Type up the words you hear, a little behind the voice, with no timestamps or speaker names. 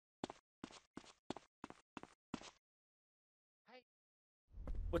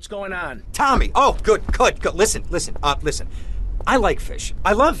What's going on? Tommy! Oh, good. Listen. I like fish.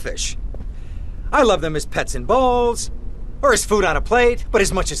 I love fish. I love them as pets in bowls, or as food on a plate, but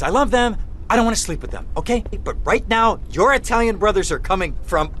as much as I love them, I don't want to sleep with them, okay? But right now, your Italian brothers are coming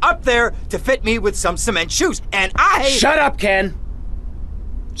from up there to fit me with some cement shoes, and I... Shut up, Ken!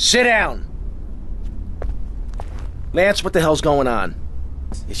 Sit down. Lance, what the hell's going on?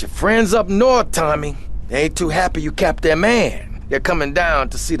 It's your friends up north, Tommy. They ain't too happy you capped their man. They're coming down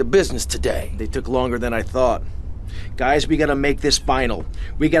to see the business today. They took longer than I thought. Guys, we gotta make this final.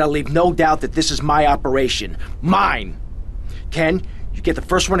 We gotta leave no doubt that this is my operation. Mine! Ken, you get the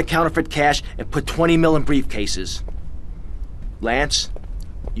first run of counterfeit cash and put 20 mil in briefcases. Lance,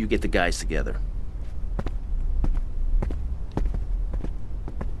 you get the guys together.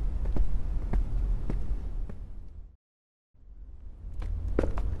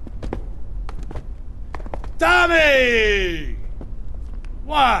 Tommy!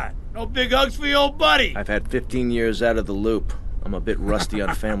 What? No big hugs for your old buddy? I've had 15 years out of the loop. I'm a bit rusty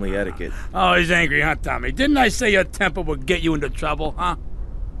on family etiquette. Oh, he's angry, huh, Tommy? Didn't I say your temper would get you into trouble, huh?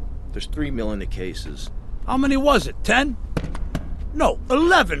 There's 3 mil in the cases. How many was it, 10? No,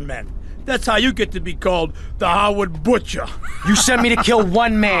 11 men. That's how you get to be called the Howard Butcher. You sent me to kill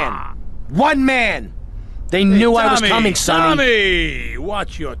one man. One man! They knew I was coming, Sonny. Tommy,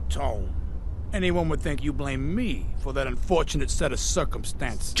 watch your tone. Anyone would think you blame me for that unfortunate set of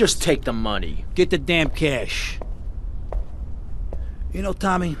circumstances. Just take the money. Get the damn cash. You know,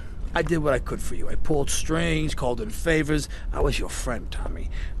 Tommy, I did what I could for you. I pulled strings, called in favors. I was your friend, Tommy.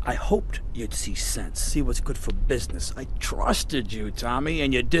 I hoped you'd see sense, see what's good for business. I trusted you, Tommy,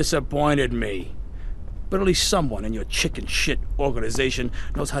 and you disappointed me. But at least someone in your chicken shit organization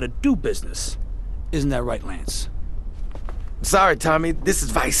knows how to do business. Isn't that right, Lance? Sorry, Tommy. This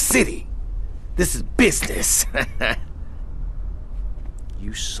is Vice City. This is business.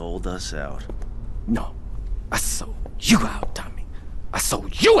 You sold us out. No, I sold you out, Tommy. I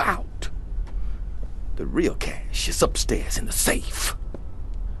sold you out. The real cash is upstairs in the safe.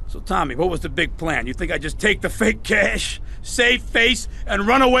 So, Tommy, what was the big plan? You think I just take the fake cash, save face, and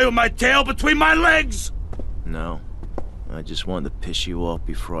run away with my tail between my legs? No. I just wanted to piss you off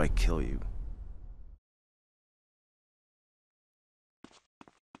before I kill you.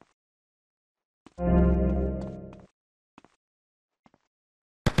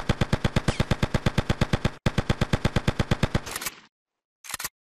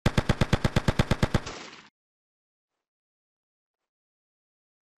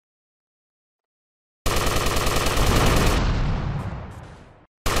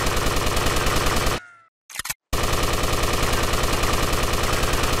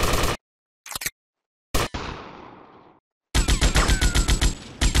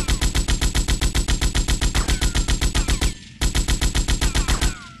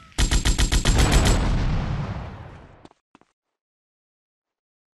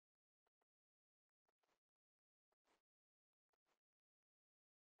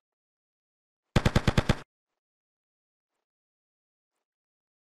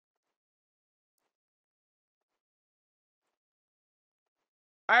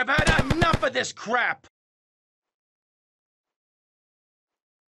 I've had enough of this crap!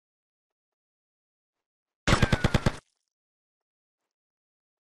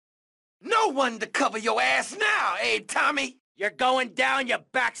 No one to cover your ass now, eh, Tommy? You're going down, you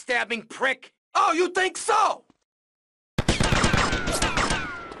backstabbing prick! Oh, you think so?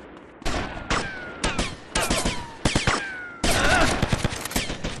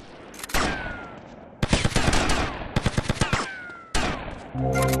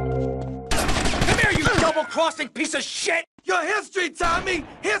 Come here, you double-crossing piece of shit! Your history, Tommy!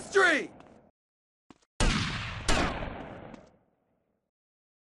 History!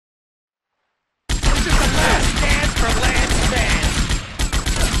 This is the last dance for Lance fans!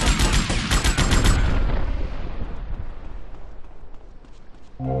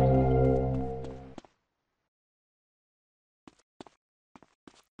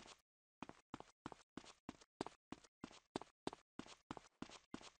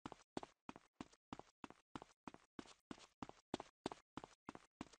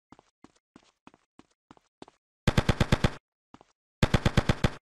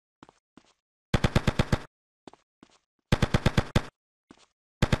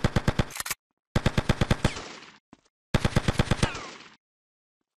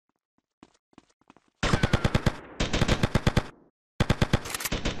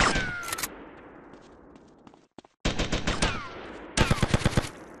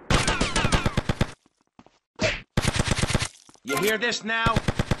 You hear this now?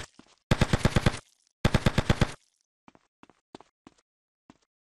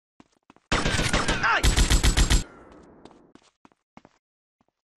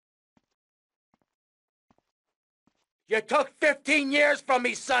 You took 15 years from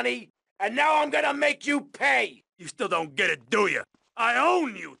me, Sonny, and now I'm gonna make you pay! You still don't get it, do you? I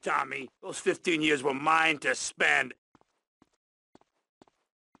own you, Tommy. Those 15 years were mine to spend.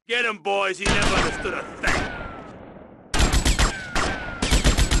 Get him, boys. He never understood a thing.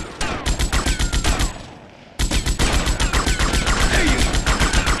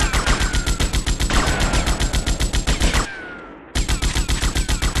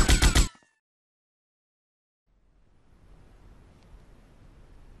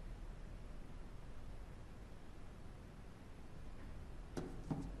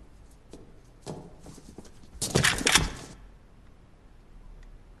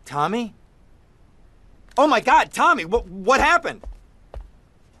 Tommy? Oh my God, Tommy, what happened?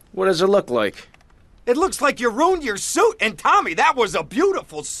 What does it look like? It looks like you ruined your suit, and Tommy, that was a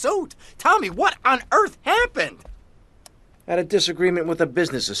beautiful suit. Tommy, what on earth happened? Had a disagreement with a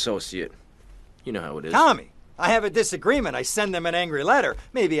business associate. You know how it is. Tommy, I have a disagreement. I send them an angry letter.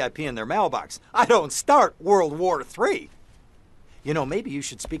 Maybe I pee in their mailbox. I don't start World War III. You know, maybe you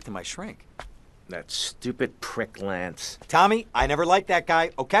should speak to my shrink. That stupid prick Lance. Tommy, I never liked that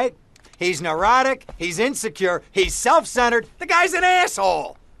guy, okay? He's neurotic, he's insecure, he's self-centered. The guy's an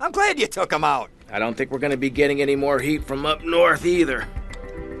asshole. I'm glad you took him out. I don't think we're gonna be getting any more heat from up north either.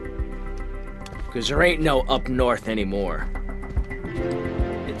 Because there ain't no up north anymore.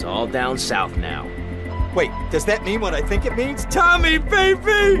 It's all down south now. Wait, does that mean what I think it means? Tommy,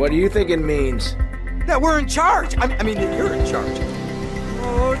 baby! What do you think it means? That we're in charge. I mean, that you're in charge.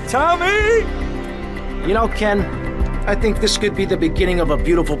 Oh, Tommy! You know, Ken, I think this could be the beginning of a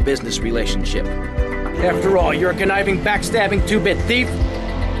beautiful business relationship. After all, you're a conniving, backstabbing two-bit thief,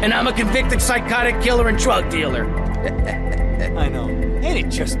 and I'm a convicted psychotic killer and drug dealer. I know. Ain't it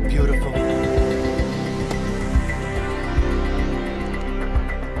just beautiful?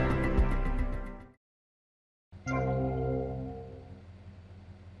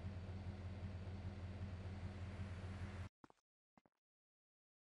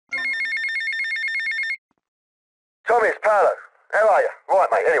 Tommy, it's Paolo. How are you? Right,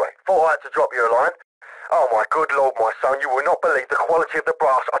 mate, anyway, thought I had to drop you a line. Oh my good lord, my son, you will not believe the quality of the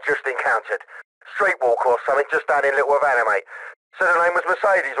brass I just encountered. Streetwalker or something, just down in Little Havana, mate. Said the name was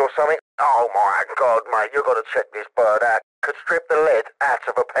Mercedes or something. Oh my god, mate, you got to check this bird out. Could strip the lead out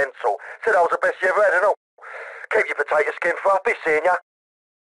of a pencil. Said I was the best you ever had and all. Keep your potato skin fluffy, seeing ya.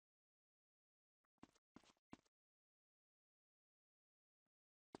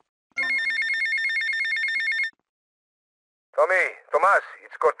 Tommy, Tomas,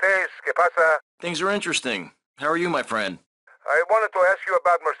 it's Cortez. ¿Qué pasa? Things are interesting. How are you, my friend? I wanted to ask you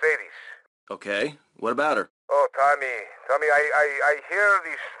about Mercedes. Okay. What about her? Oh, Tommy, I hear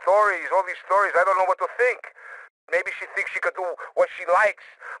these stories, all these stories. I don't know what to think. Maybe she thinks she could do what she likes.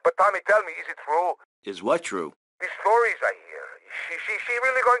 But Tommy, tell me, is it true? Is what true? These stories I hear. She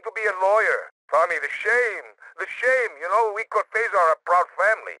really going to be a lawyer? Tommy, the shame. You know, we Cortez are a proud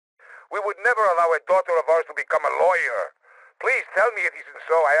family. We would never allow a daughter of ours to become a lawyer. Please tell me it isn't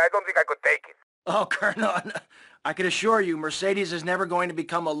so. I don't think I could take it. Oh, Colonel, I can assure you, Mercedes is never going to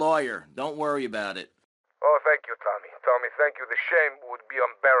become a lawyer. Don't worry about it. Oh, thank you, Tommy. Tommy, thank you. The shame would be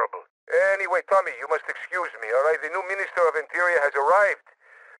unbearable. Anyway, Tommy, you must excuse me, all right? The new Minister of Interior has arrived.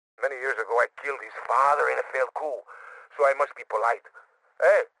 Many years ago, I killed his father in a failed coup, so I must be polite.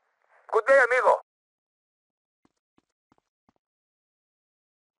 Hey, good day, amigo.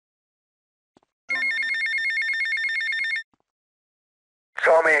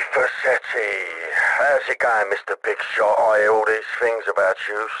 Tommy Facchetti. How's it going, Mr. Big Shot? I hear all these things about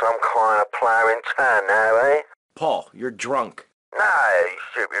you. Some kind of player in town now, eh? Paul, you're drunk. No, you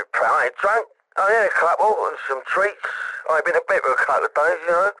stupid pal. I ain't drunk. I had a couple and some treats. I've been to bed for a couple of days,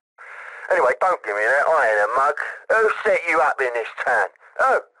 you know. Anyway, don't give me that. I ain't a mug. Who set you up in this town?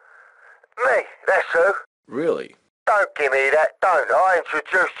 Oh, me. That's who. Really? Don't give me that. Don't. I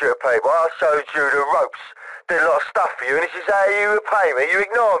introduced you to people. I showed you the ropes. Did a lot of stuff for you, and this is how you repay me. You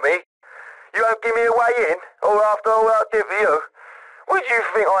ignore me. You won't give me a way in, or after all I did for you. What do you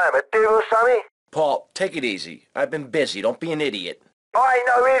think I am, a devil or something? Paul, take it easy. I've been busy. Don't be an idiot. I ain't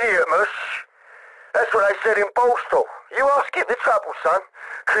no idiot, mush. That's what they said in Borstal. You ask skip the trouble, son,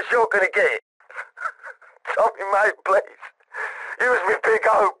 'cause you're gonna get it. Tommy, mate, please. Use me big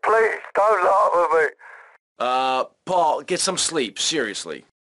hope, please. Don't laugh at me. Paul, get some sleep. Seriously.